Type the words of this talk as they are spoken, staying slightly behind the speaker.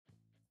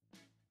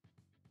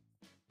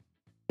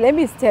Let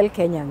me tell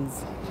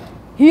Kenyans,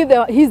 he's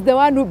the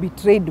one who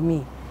betrayed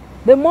me.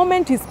 The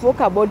moment he spoke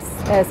about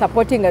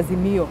supporting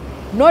Azimio,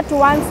 not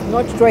once,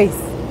 not twice,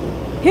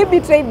 he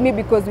betrayed me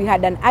because we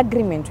had an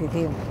agreement with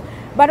him.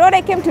 But what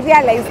I came to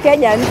realize,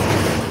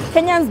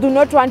 Kenyans do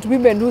not want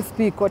women who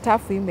speak or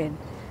tough women.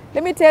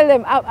 Let me tell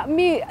them,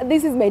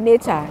 this is my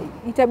nature.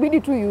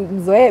 Itabidi tu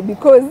mzoe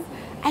because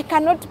I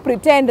cannot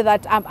pretend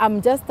that I'm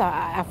just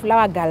a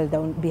flower girl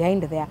down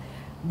behind there.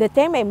 The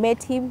time I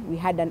met him, we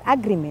had an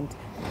agreement.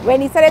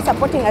 When he started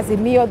supporting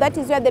Azimio, that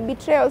is where the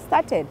betrayal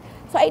started.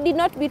 So I did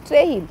not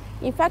betray him.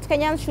 In fact,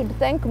 Kenyans should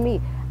thank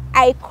me.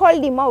 I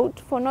called him out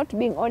for not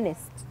being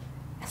honest.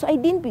 So I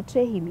didn't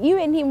betray him.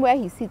 Even him where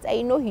he sits,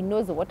 I know he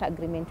knows what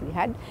agreement we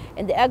had.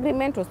 And the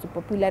agreement was to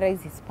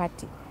popularize his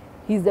party.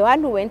 He's the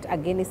one who went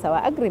against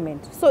our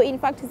agreement. So in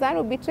fact, he's the one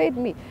who betrayed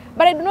me.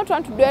 But I do not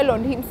want to dwell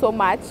on him so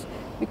much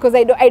because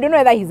I don't know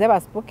whether he's ever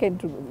spoken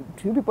to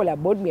you people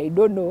about me. I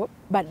don't know.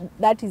 But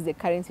that is the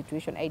current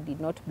situation. I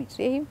did not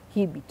betray him.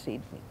 He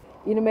betrayed me.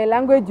 In my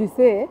language, you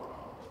say,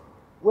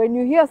 when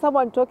you hear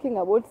someone talking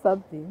about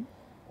something,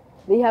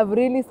 they have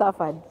really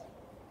suffered.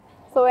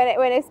 So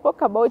when I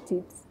spoke about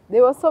it,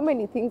 there were so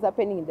many things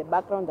happening in the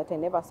background that I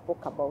never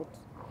spoke about.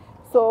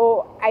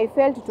 So I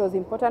felt it was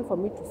important for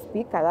me to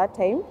speak at that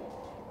time.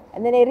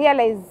 And then I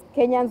realized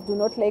Kenyans do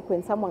not like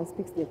when someone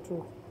speaks the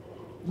truth.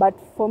 But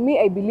for me,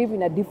 I believe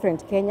in a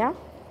different Kenya.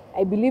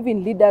 I believe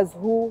in leaders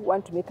who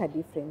want to make a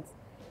difference.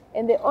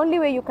 And the only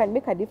way you can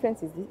make a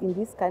difference in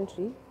this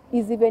country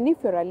is even if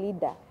you're a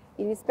leader,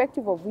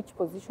 irrespective of which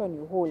position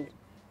you hold,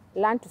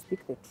 learn to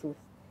speak the truth.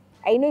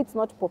 I know it's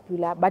not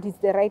popular, but it's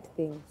the right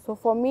thing. So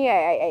for me,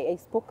 I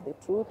spoke the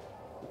truth.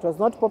 It was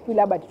not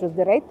popular, but it was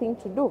the right thing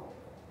to do.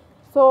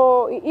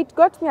 So it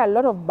got me a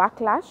lot of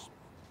backlash.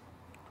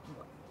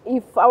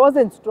 If I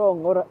wasn't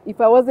strong, or if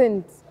I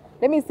wasn't,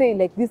 let me say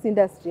like this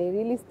industry, I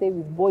really stay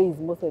with boys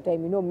most of the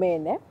time, you know,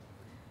 men.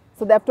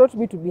 So they've taught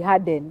me to be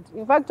hardened.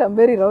 In fact, I'm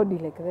very rowdy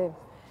like them.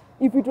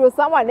 If it was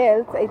someone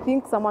else, I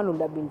think someone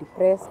would have been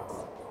depressed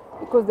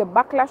because the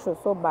backlash was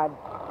so bad.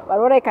 But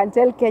what I can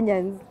tell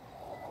Kenyans,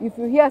 if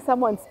you hear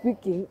someone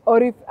speaking,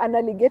 or if an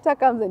alligator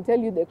comes and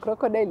tells you the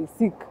crocodile is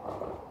sick,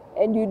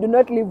 and you do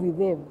not live with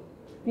them,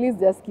 please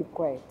just keep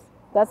quiet.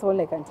 That's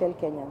all I can tell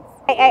Kenyans.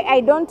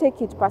 I don't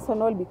take it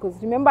personal because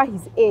remember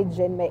his age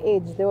and my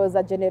age, there was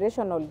a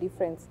generational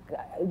difference,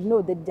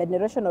 the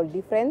generational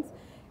difference,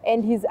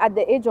 and he's at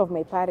the age of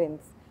my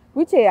parents,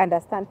 which I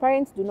understand.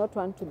 Parents do not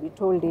want to be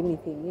told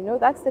anything, you know,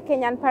 that's the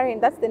Kenyan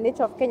parent, that's the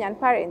nature of Kenyan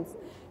parents.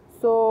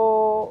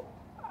 So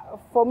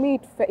for me,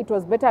 it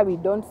was better we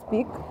don't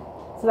speak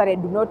so that I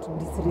do not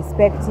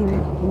disrespect him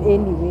in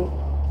any way.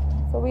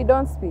 So we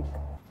don't speak.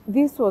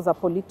 This was a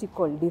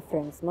political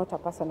difference, not a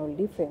personal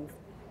difference.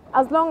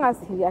 As long as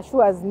he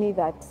assures me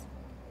that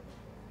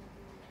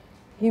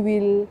he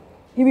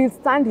will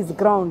stand his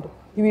ground,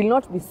 he will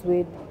not be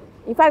swayed.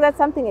 In fact, that's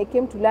something I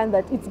came to learn,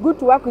 that it's good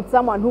to work with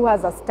someone who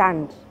has a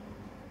stand.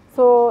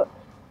 So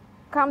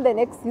come the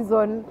next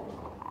season,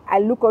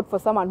 I'll look out for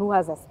someone who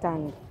has a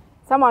stand.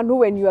 Someone who,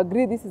 when you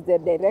agree this is the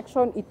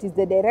direction, it is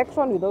the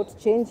direction without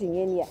changing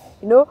any,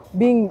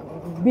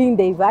 being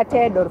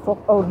diverted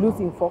or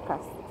losing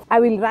focus. I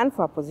will run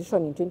for a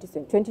position in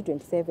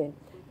 2027.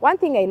 One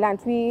thing I learned,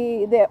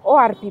 the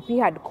ORPP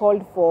had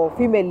called for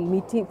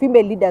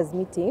female leaders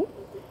meeting,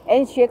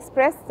 and she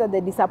expressed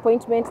the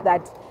disappointment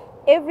that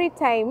every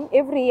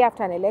year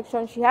after an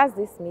election, she has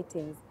these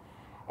meetings,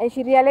 and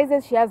she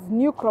realizes she has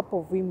new crop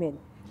of women.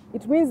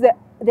 It means that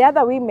the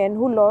other women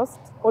who lost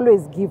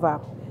always give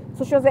up.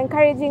 So she was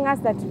encouraging us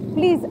that,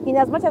 please, in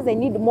as much as I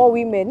need more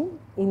women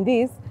in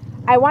this,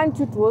 I want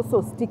you to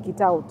also stick it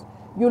out.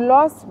 You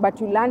lost, but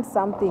you learned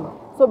something.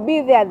 So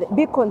be there,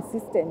 be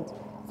consistent.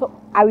 So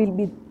I will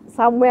be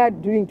somewhere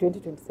during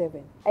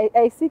 2027.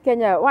 I see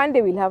Kenya, one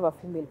day we'll have a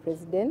female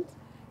president.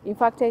 In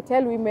fact, I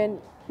tell women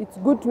it's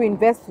good to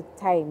invest with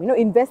time,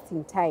 invest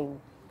in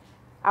time.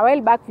 A while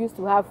back, we used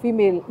to have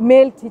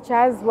male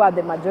teachers who are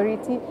the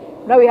majority.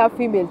 Now we have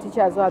female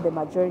teachers who are the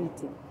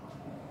majority.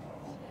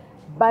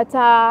 But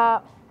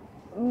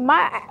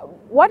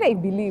what I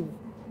believe,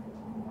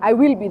 I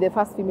will be the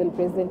first female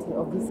president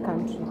of this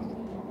country.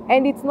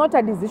 And it's not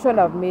a decision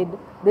I've made.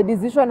 The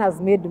decision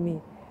has made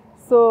me.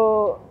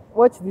 So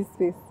watch this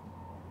space.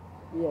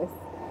 Yes.